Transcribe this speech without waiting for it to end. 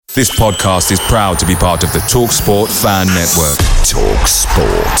This podcast is proud to be part of the TalkSport Fan Network.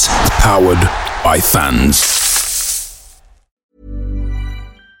 TalkSport. Powered by fans.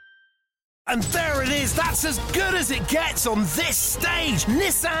 And there it is, that's as good as it gets on this stage.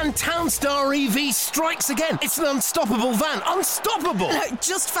 Nissan Townstar EV strikes again. It's an unstoppable van, unstoppable.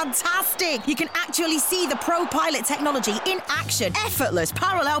 Just fantastic. You can actually see the ProPilot technology in action. Effortless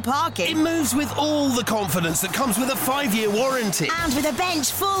parallel parking. It moves with all the confidence that comes with a 5-year warranty. And with a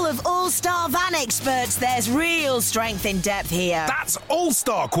bench full of all-star van experts, there's real strength in depth here. That's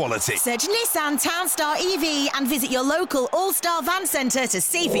all-star quality. Search Nissan Townstar EV and visit your local all-star van centre to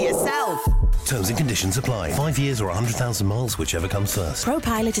see for yourself. Terms and conditions apply. 5 years or 100,000 miles, whichever comes first.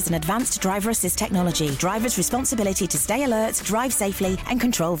 ProPilot is an advanced driver assist technology. Driver's responsibility to stay alert, drive safely, and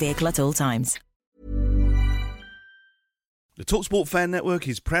control vehicle at all times. The TalkSport Fan Network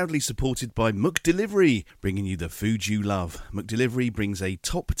is proudly supported by McDelivery, bringing you the food you love. McDelivery brings a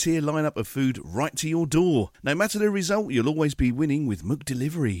top-tier lineup of food right to your door. No matter the result, you'll always be winning with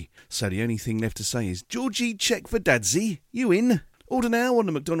McDelivery. So the only thing left to say is, Georgie, check for Dadsy. You in? Order now on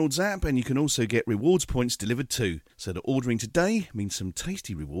the McDonald's app, and you can also get rewards points delivered too. So that ordering today means some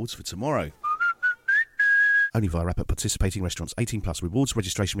tasty rewards for tomorrow. Only via app at participating restaurants. 18 plus. Rewards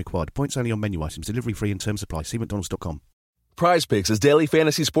registration required. Points only on menu items. Delivery free and terms apply. See mcdonalds.com. PrizePicks is daily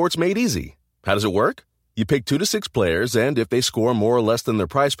fantasy sports made easy. How does it work? You pick 2 to 6 players, and if they score more or less than their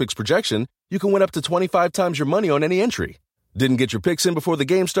PrizePicks projection, you can win up to 25 times your money on any entry. Didn't get your picks in before the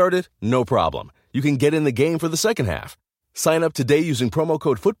game started? No problem. You can get in the game for the second half. Sign up today using promo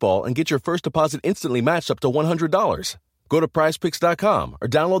code FOOTBALL and get your first deposit instantly matched up to $100. Go to prizepicks.com or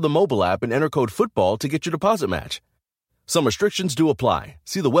download the mobile app and enter code FOOTBALL to get your deposit match. Some restrictions do apply.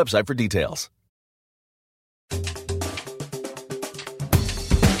 See the website for details.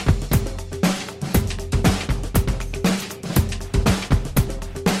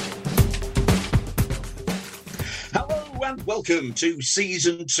 Welcome to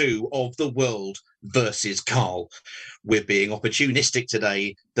Season 2 of The World versus Carl. We're being opportunistic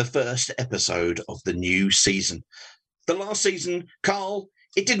today, the first episode of the new season. The last season, Carl,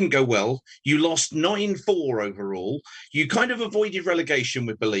 it didn't go well. You lost 9-4 overall. You kind of avoided relegation,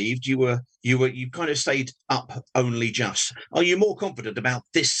 we believed. You kind of stayed up only just. Are you more confident about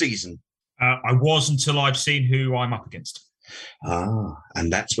this season? I was until I've seen who I'm up against.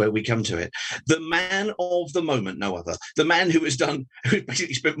 And that's where we come to it. The man of the moment, no other. The man who's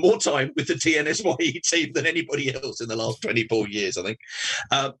basically spent more time with the TNSYE team than anybody else in the last 24 years, I think.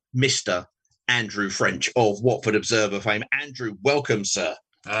 Mr. Andrew French of Watford Observer fame. Andrew, welcome, sir.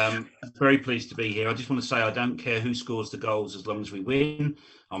 Very pleased to be here. I just want to say I don't care who scores the goals as long as we win.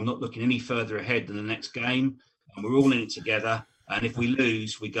 I'm not looking any further ahead than the next game. And we're all in it together. And if we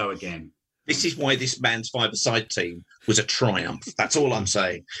lose, we go again. This is why this man's five-a-side team was a triumph. That's all I'm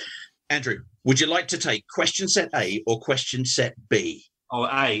saying. Andrew, would you like to take question set A or question set B? Oh,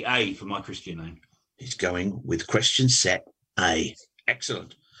 A for my Christian name. He's going with question set A.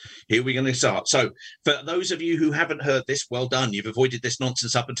 Excellent. Here we're going to start. So for those of you who haven't heard this, well done. You've avoided this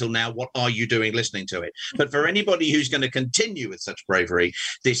nonsense up until now. What are you doing listening to it? But for anybody who's going to continue with such bravery,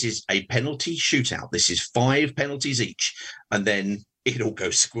 this is a penalty shootout. This is 5 penalties each. And then it all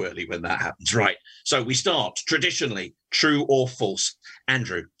goes squirrely when that happens. Right. So we start traditionally, true or false.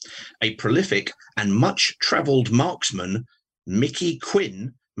 Andrew, a prolific and much travelled marksman, Mickey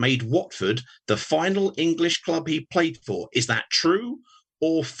Quinn, made Watford the final English club he played for. Is that true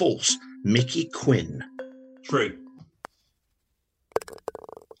or false? Mickey Quinn. True.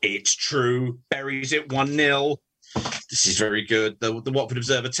 It's true. Buries it 1-0. This is very good. The Watford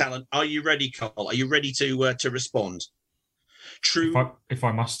Observer talent. Are you ready, Carl? Are you ready to respond? True. If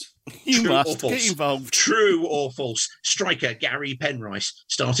I must. You True must get involved. True or false? Striker Gary Penrice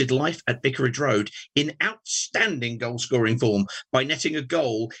started life at Vicarage Road in outstanding goal-scoring form by netting a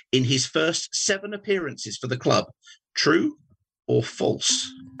goal in his first 7 appearances for the club. True or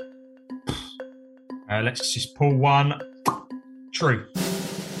false? Let's just pull one. True.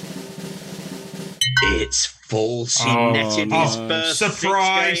 It's false. He netted his first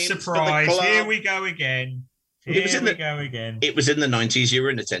surprise, 6 games surprise. for the club. Here we go again. It was in the 90s. You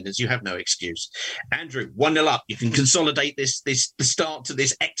were in attendance. You have no excuse. Andrew, 1-0 up. You can consolidate the start to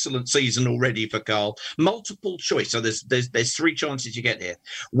this excellent season already for Carl. Multiple choice. So there's 3 chances you get here.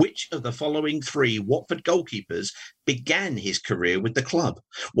 Which of the following 3 Watford goalkeepers began his career with the club?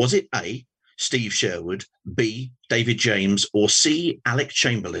 Was it A, Steve Sherwood, B, David James, or C, Alec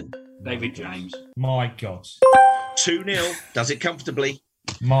Chamberlain? David James. My God. 2-0. Does it comfortably.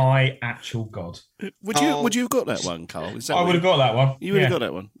 My actual God. Would you have got that one, Carl? I would have got that one. You would have got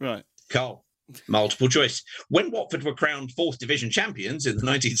that one, right? Carl, Multiple choice. When Watford were crowned 4th Division champions in the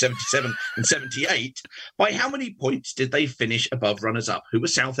 1977 and 78, by how many points did they finish above runners-up, who were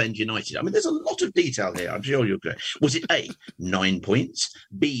Southend United? I mean, there's a lot of detail here. I'm sure you'll go. Was it A, 9 points,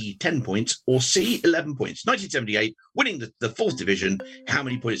 B, 10 points, or C, 11 points? 1978, winning the 4th Division. How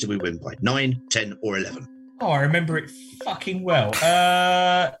many points did we win by? 9, 10, or 11? Oh, I remember it fucking well.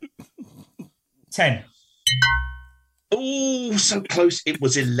 10. Oh, so close. It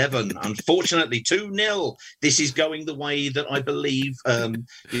was 11. Unfortunately, 2-0. This is going the way that I believe,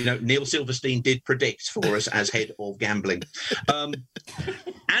 Neil Silverstein did predict for us as head of gambling.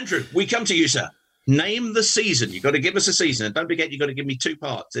 Andrew, we come to you, sir. Name the season. You've got to give us a season. And don't forget, you've got to give me 2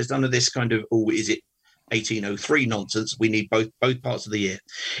 parts. There's none of this kind of, is it 1803 nonsense? We need both parts of the year.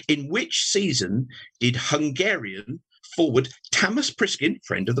 In which season did Hungarian forward Tamas Priskin,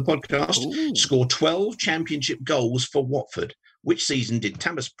 friend of the podcast, score 12 championship goals for Watford? Which season did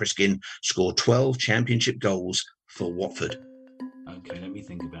Tamas Priskin score 12 championship goals for Watford? Okay, let me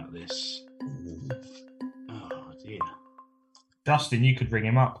think about this. Oh, dear. Dustin, you could ring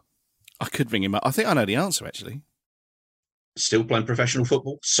him up. I could ring him up. I think I know the answer, actually. Still playing professional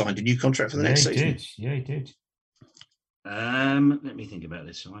football, signed a new contract for the next season. Yeah, he did. Let me think about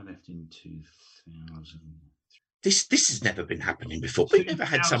this. So I left in 2000. This has never been happening before. We've never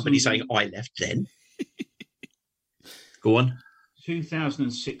had somebody saying, I left then. Go on.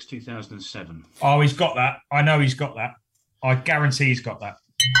 2006, 2007. Oh, he's got that. I know he's got that. I guarantee he's got that.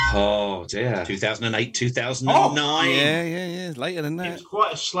 Oh, dear. 2008, 2009. Oh, yeah. Later than that. It was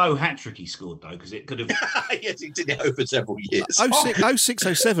quite a slow hat-trick he scored, though, because it could have... Yes, he did it over several years.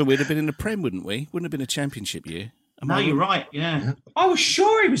 06, 07, we'd have been in the Prem, wouldn't we? Wouldn't have been a championship year. No, you're right, yeah. I was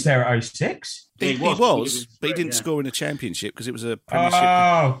sure he was there at 06. He was, but he didn't score in a championship because it was a Premiership.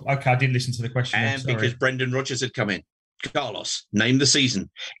 Oh, okay. I didn't listen to the question. And because Brendan Rodgers had come in. Carlos, name the season.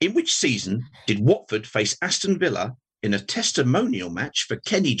 In which season did Watford face Aston Villa in a testimonial match for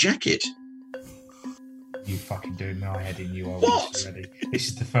Kenny Jackett? You fucking doing my head in, you old What? Already. This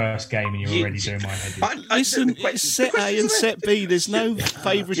is the first game and you're already doing my head in. Listen, it's set A and set B. There's no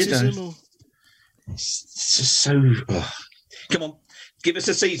favouritism. It's just so... Oh. Come on, give us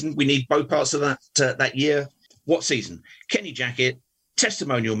a season. We need both parts of that year. What season? Kenny Jackett,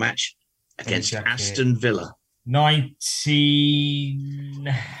 testimonial match against Aston Villa.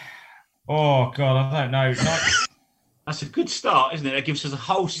 19... Oh, God, I don't know. That's a good start, isn't it? That gives us a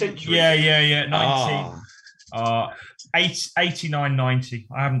whole century. Yeah. 89, 90.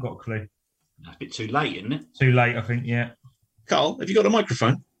 I haven't got a clue. That's a bit too late, isn't it? Too late, I think, yeah. Carl, have you got a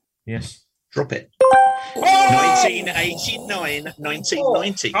microphone? Yes. Drop it. 1989,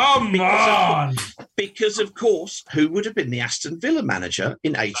 1990. Come on! Because, of course, who would have been the Aston Villa manager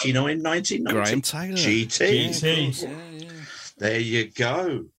in 89, 1990? Graham Taylor. GT. Yeah. There you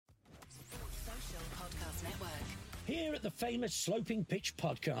go. Here at the famous Sloping Pitch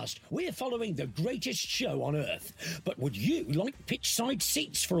podcast, we're following the greatest show on earth. But would you like pitch-side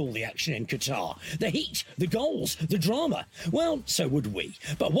seats for all the action in Qatar? The heat, the goals, the drama? Well, so would we.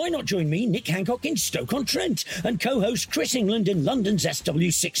 But why not join me, Nick Hancock, in Stoke-on-Trent and co-host Chris England in London's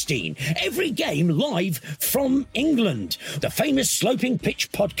SW16? Every game live from England. The famous Sloping Pitch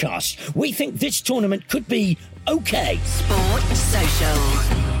podcast. We think this tournament could be okay. Sport Social.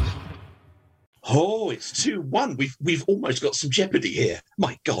 Oh, it's 2-1. We've almost got some jeopardy here.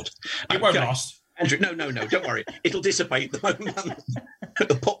 My God. It won't last. Andrew, no, don't worry. It'll dissipate the moment.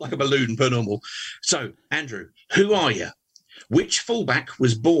 It'll pop like a balloon per normal. So, Andrew, who are you? Which fullback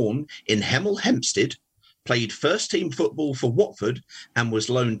was born in Hemel Hempstead, played first-team football for Watford, and was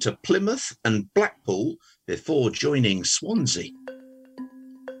loaned to Plymouth and Blackpool before joining Swansea?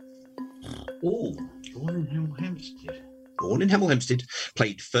 Oh, born in Hemel Hempstead. Born in Hemel Hempstead,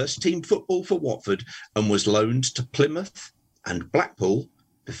 played first-team football for Watford and was loaned to Plymouth and Blackpool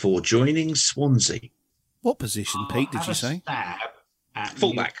before joining Swansea. What position, Pete, did you say?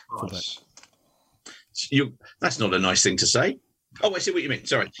 Fullback. That's not a nice thing to say. Oh, I see what you mean.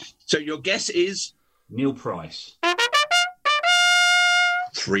 Sorry. So your guess is? Neil Price.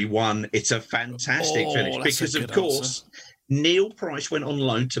 3-1. It's a fantastic finish because, of course, Neil Price went on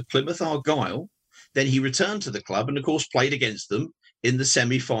loan to Plymouth Argyle. Then he returned to the club and, of course, played against them in the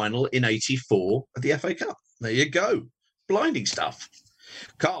semi-final in '84 of the FA Cup. There you go. Blinding stuff.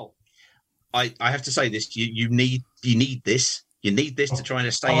 Carl, I have to say this. You need this. You need this to try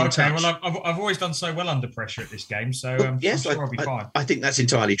and stay in touch. Well, I've always done so well under pressure at this game, so yes, I'm sure I'll be fine. I think that's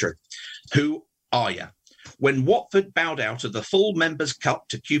entirely true. Who are you? When Watford bowed out of the full Members' Cup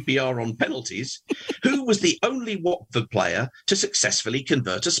to QPR on penalties, who was the only Watford player to successfully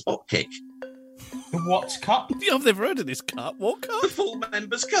convert a spot kick? The what cup? I've never heard of this cup. What cup? The Full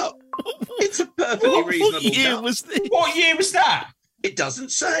Members Cup. It's a perfectly reasonable What year cup. was this? What year was that? It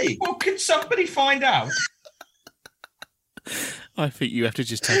doesn't say. Well, can somebody find out? I think you have to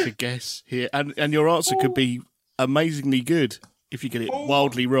just take a guess here, and your answer could be amazingly good if you get it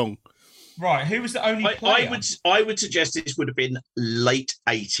wildly wrong. Right, who was the only player? I would suggest this would have been late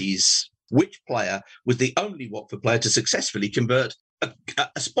 80s. Which player was the only Watford player to successfully convert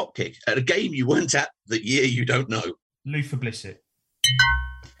a spot kick at a game you weren't at the year you don't know? Luther Blissett.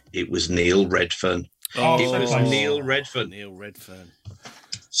 It was Neil Redfern. Oh, it was Neil Redfern. Neil Redfern.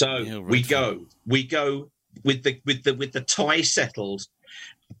 So Neil we Redfern. go with the tie settled.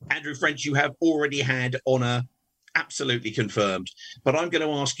 Andrew French, you have already had honour absolutely confirmed. But I'm going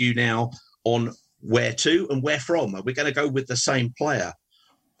to ask you now on where to and where from. Are we going to go with the same player?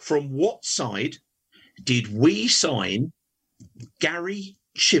 From what side did we sign Gary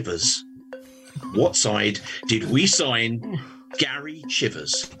Chivers? What side did we sign Gary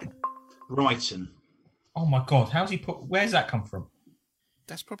Chivers? Brighton. Oh my God, where's that come from?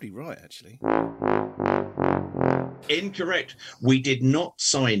 That's probably right, actually. Incorrect. We did not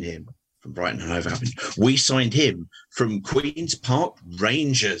sign him from Brighton and Hove Albion. We signed him from Queen's Park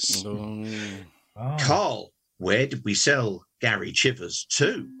Rangers. Oh. Carl, where did we sell Gary Chivers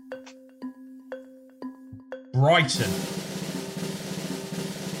to? Brighton.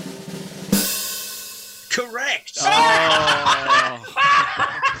 Correct. Oh.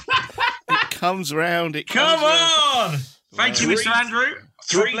 It comes round. Come on. Thank you, Mr. Andrew.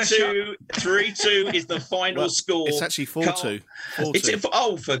 3-2 is the final score. It's actually 4-2. 4-2.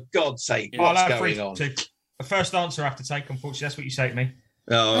 Oh, for God's sake, what's going on? The first answer I have to take, unfortunately, that's what you say to me.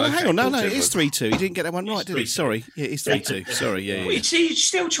 Oh, hang on. No, it is 3-2. He didn't get that one right, did he? Sorry. Yeah, it's 3-2. Sorry, yeah. He's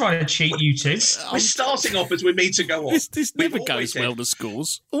still trying to cheat you two. We're starting off as we mean to go on. This never goes well to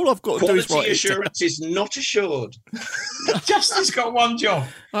scores. All I've got to do is write Quality assurance is not assured. Justin's got one job.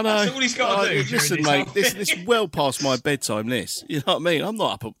 I know. That's all he's got to do. Listen, mate, this is well past my bedtime, this. You know what I mean? I'm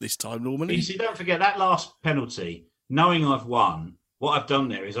not up this time normally. You see, don't forget that last penalty, knowing I've won, what I've done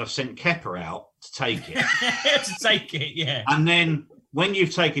there is I've sent Kepper out to take it. To take it, yeah. And then when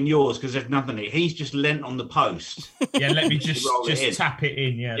you've taken yours, because there's nothing in it, he's just leant on the post. Yeah, let me just tap it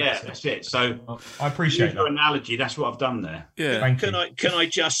in. Yeah, that's it. So I appreciate your analogy. That's what I've done there. Yeah. Can I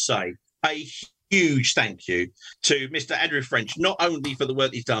just say a huge thank you to Mr. Andrew French, not only for the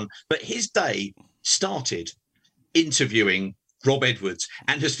work he's done, but his day started interviewing Rob Edwards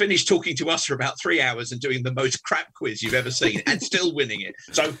and has finished talking to us for about 3 hours and doing the most crap quiz you've ever seen and still winning it.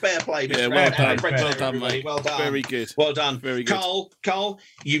 So fair play, Mr. Well done, mate. Well done. Very good. Well done. Very good. Carl,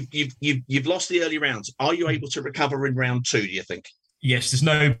 you've lost the early rounds. Are you able to recover in round 2, do you think? Yes, there's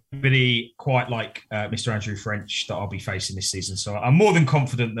nobody quite like Mr. Andrew French that I'll be facing this season, so I'm more than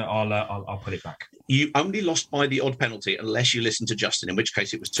confident that I'll put it back. You only lost by the odd penalty unless you listen to Justin, in which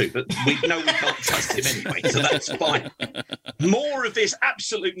case it was 2. But we know we can't trust him anyway, so that's fine. More of this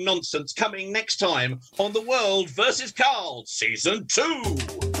absolute nonsense coming next time on The World vs. Carl, Season 2.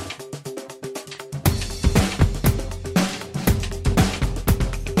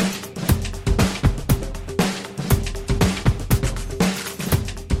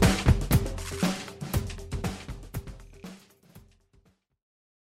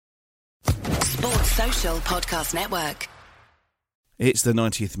 Social Podcast Network. It's the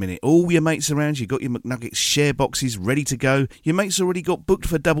 90th minute. All your mates around you got your McNuggets share boxes ready to go. Your mates already got booked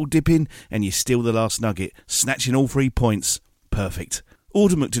for double dipping, and you're still the last nugget, snatching all 3 points. Perfect.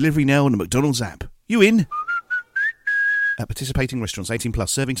 Order McDelivery now on the McDonald's app. You in? At participating restaurants, 18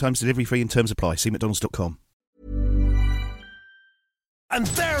 plus, serving times, delivery free, and terms apply. See mcdonalds.com. And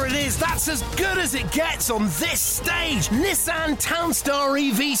there it is, that's as good as it gets on this stage. Nissan Townstar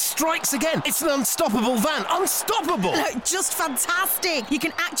EV strikes again. It's an unstoppable van, unstoppable. Look, just fantastic. You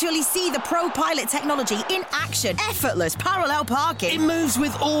can actually see the ProPilot technology in action. Effortless parallel parking. It moves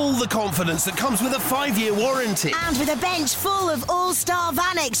with all the confidence that comes with a 5-year warranty. And with a bench full of all-star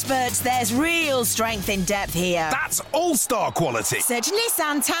van experts, there's real strength in depth here. That's all-star quality. Search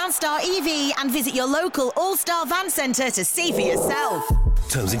Nissan Townstar EV and visit your local all-star van centre to see for yourself.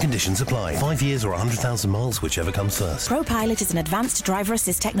 Terms and conditions apply. 5 years or 100,000 miles, whichever comes first. ProPilot is an advanced driver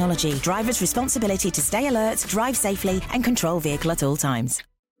assist technology. Driver's responsibility to stay alert, drive safely, and control vehicle at all times.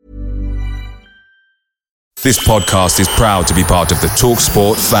 This podcast is proud to be part of the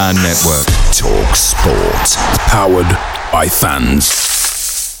TalkSport Fan Network. TalkSport. Powered by fans.